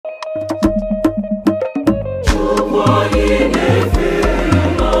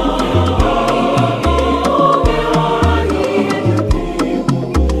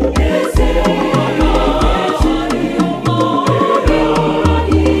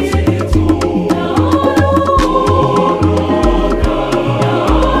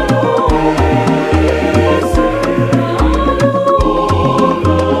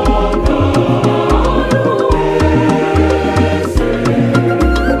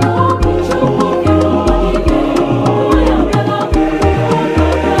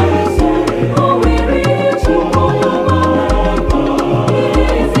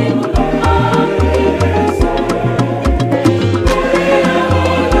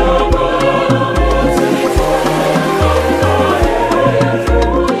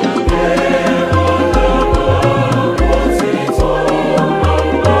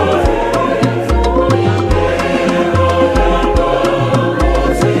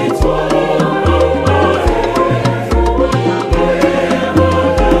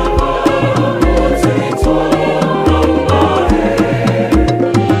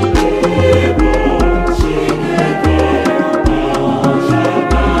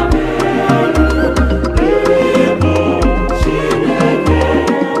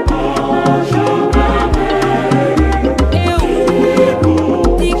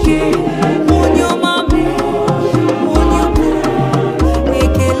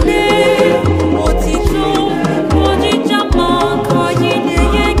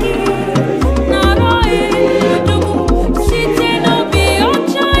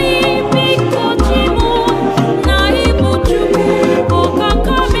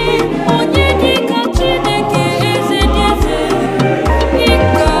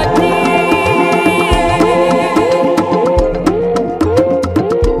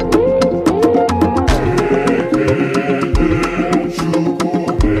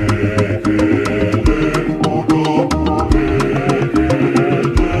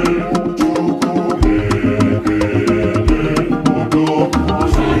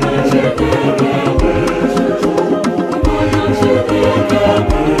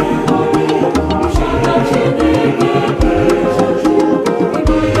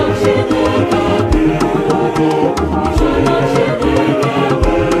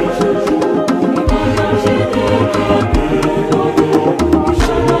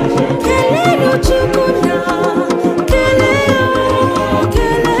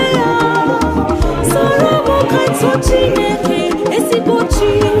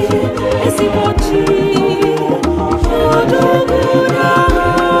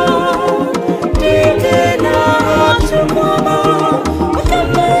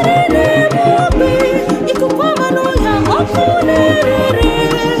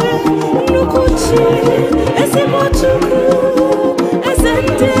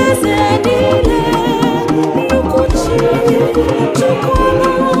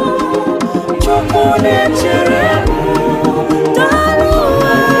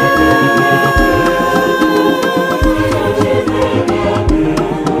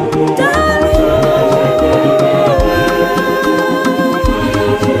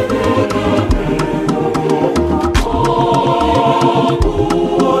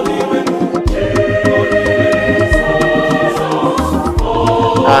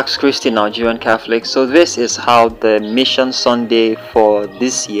Christian Nigerian Catholics. So this is how the Mission Sunday for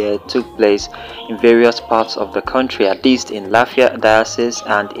this year took place in various parts of the country, at least in Lafayette Diocese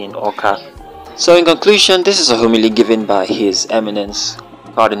and in Oka. So in conclusion, this is a homily given by His Eminence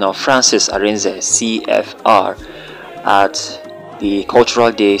Cardinal Francis Arinze, CFR, at the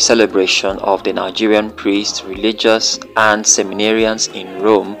Cultural Day celebration of the Nigerian priests, religious and seminarians in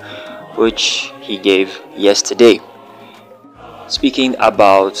Rome, which he gave yesterday, speaking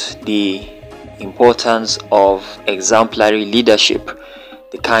about the importance of exemplary leadership,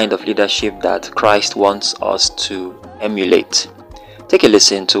 the kind of leadership that Christ wants us to emulate. Take a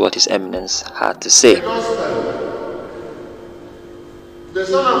listen to what His Eminence had to say. The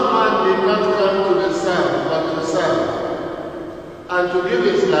Son of Man did not come to be served, but to serve, and to give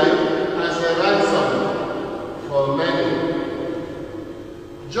His life as a ransom for many.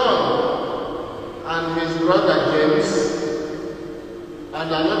 John and his brother James and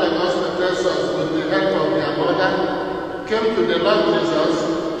another gospel tells us, with the help of their mother, came to the Lord Jesus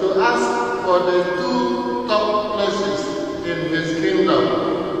to ask for the 2 top places in His kingdom.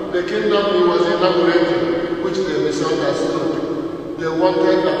 The kingdom He was inaugurating, which they misunderstood. They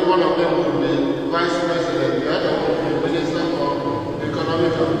wanted that one of them would be vice president, the other would be minister for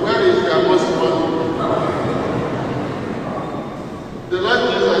economic. Where is their most money? The Lord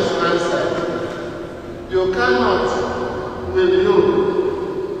Jesus answered, you cannot, will you,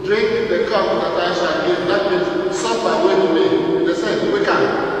 drink the cup that I shall give, that means suffer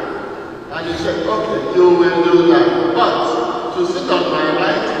And he said, okay, you will do that. But to sit on my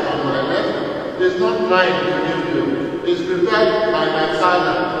right, on my left, is not mine to give you. It's prepared by my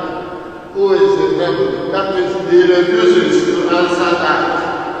Father, who is in heaven. That means he refuses to answer that.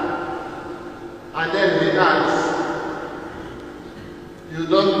 And then he asks, you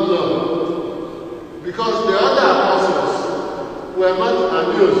don't know. Because the other apostles were not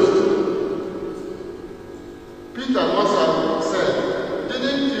amused. Peter must have said,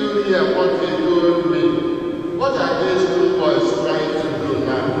 didn't you hear what he told me? What are these two boys trying to do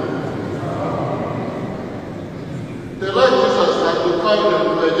now? The Lord Jesus had to call them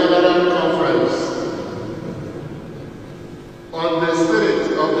to a general conference on the spirit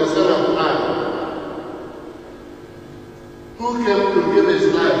of the Son of Man, who came to give his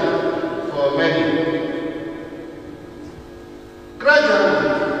life for many. Gradually,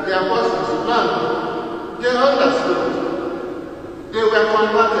 the apostles learned, they understood, they were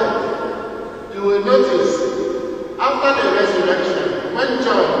converted. You will notice, after the resurrection, when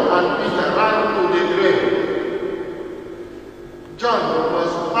John and Peter ran to the grave, John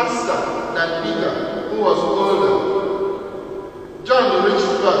was faster than Peter, who was older. John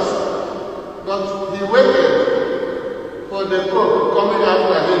reached first, but he waited for the Pope coming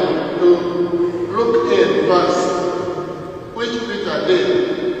after him to look in first, which Peter did,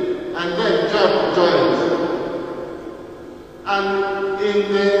 and then John joined. And in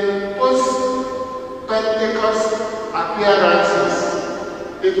the post-Pentecost appearances,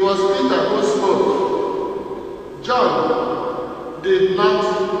 it was Peter who spoke. John did not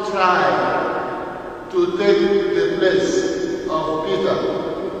try to take the place of Peter.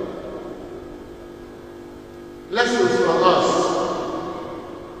 Lessons for us,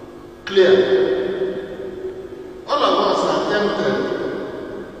 clear. All of us are tempted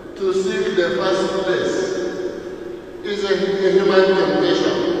to seek the first place. It's a human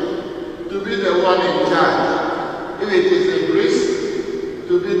temptation to be the one in charge. If it is a priest,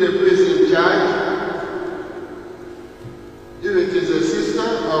 to be the priest in charge. If it is a sister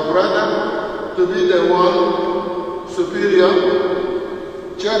or brother, to be the one superior,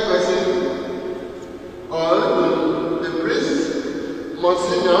 chairperson, or the priest,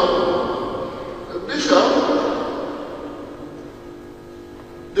 monsignor, bishop.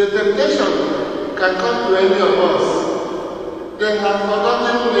 The temptation can come to any of us. They have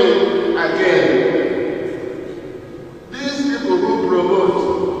forgotten me again. These people who promote,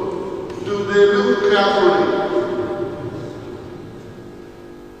 do they look carefully?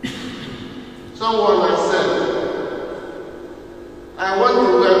 Someone has said, I want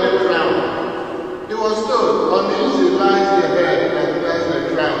to wear the crown. He was told, on easy lies the head and lies the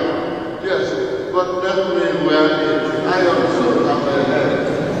crown. Yes, but let me wear it. I also have a head.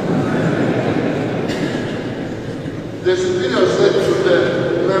 The superior said to the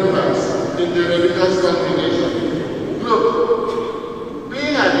members in the religious congregation, look,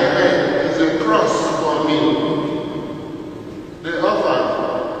 being at the head is a cross for me. They offered,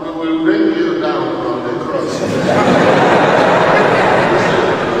 we will bring you down from the cross.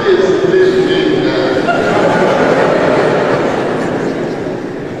 Please leave me there.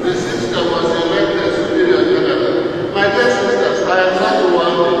 The sister was elected superior general. My dear sisters, I am not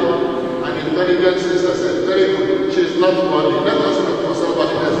worthy. An intelligent sister said, very good. She is not worthy. Let us look for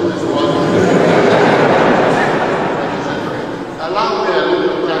somebody else who is worthy. Allow me a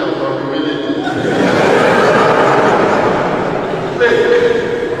little time for humility. Fake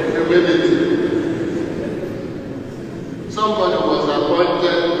humility. Somebody was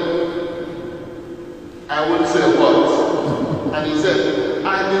appointed, I won't say what, and he said, I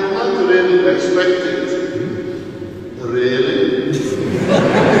did not really expect it. Really?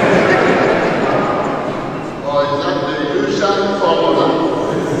 Or is that the usual formula?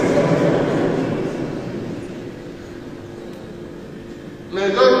 May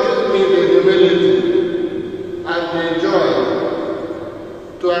God give me the humility and the joy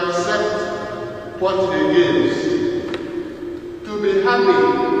to accept what He gives, to be happy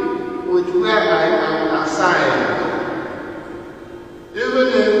with where I am assigned. Even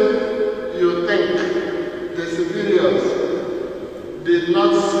if you think the superiors did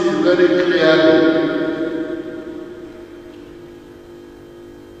not see very clearly.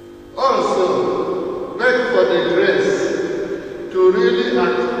 Also, beg for the grace to really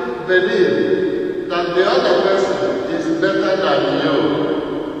believe that the other person is better than you.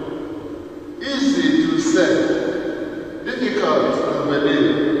 Easy to say, difficult to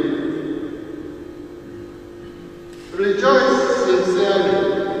believe. Rejoice sincerely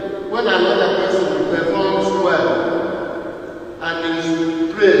when another person performs well and is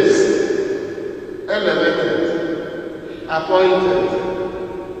praised, elevated, appointed.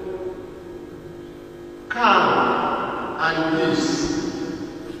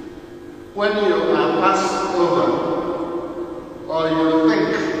 will think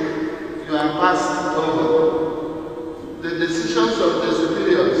you are passed over. The decisions of the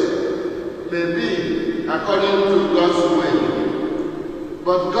superiors may be according to God's will,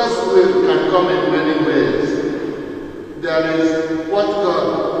 but God's will can come in many ways. There is what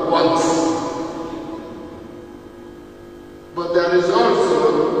God wants, but there is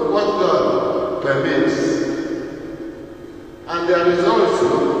also what God permits, and there is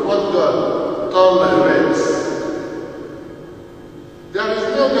also what God tolerates. There is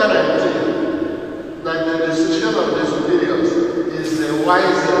no guarantee that the decision of the superiors is the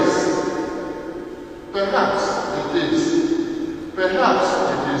wisest. Perhaps it is. Perhaps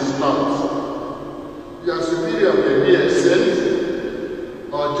it is not. Your superior may be a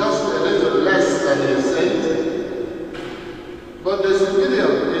saint, or just a little less than a saint. But the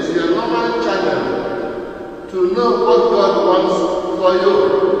superior is your normal channel to know what God wants for you,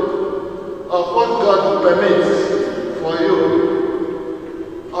 or what God permits for you,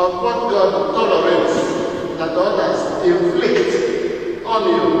 of what God tolerates that others inflict on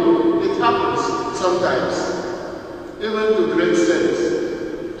you. It happens sometimes, even to great saints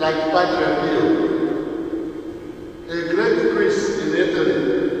like Padre Pio. A great priest in Italy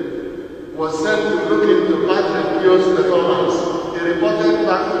was sent to look into Padre Pio's performance. He reported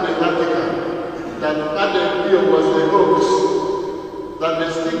back to the Vatican that Padre Pio was a hoax, that the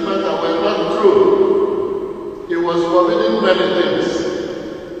stigmata were not true. He was forbidden many things.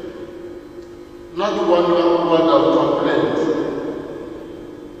 Not one word of complaint.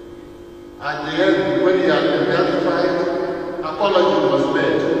 At the end, when he had been beatified, apology was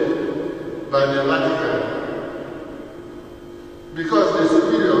made by the Vatican. Because the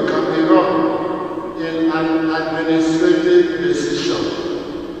superior can be wrong in an administrative decision.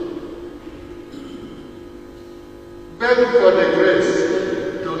 Beg for the grace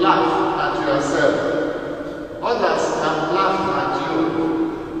to laugh at yourself. Others have laughed at you.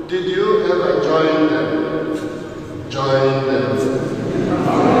 Did you ever join them? Join them.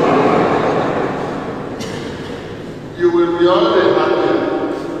 You will be all the happier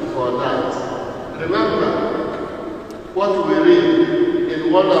for that. Remember what we read in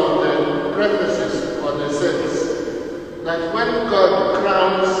one of the prefaces for the saints, that when God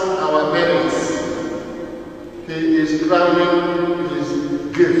crowns our merits, He is crowning His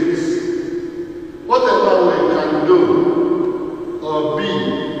gifts. Whatever we can do, or be,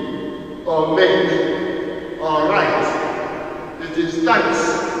 or make, or write, it is thanks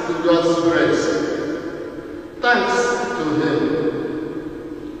to God's grace. Thanks to Him.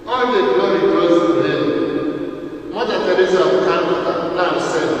 All the glory goes to Him. Mother Teresa of Calcutta now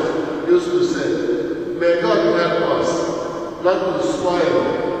said, used to say, may God help us not to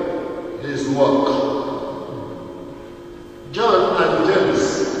spoil His work. John and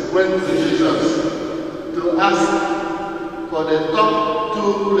James went to Jesus to ask for the top 2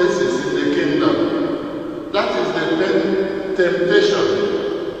 places in the kingdom. That is the temptation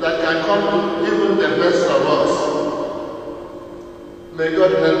that can come to even the best of us. May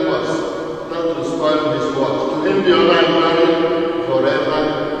God help us not to spoil His work. To Him be honor and glory forever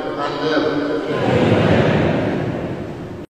and ever.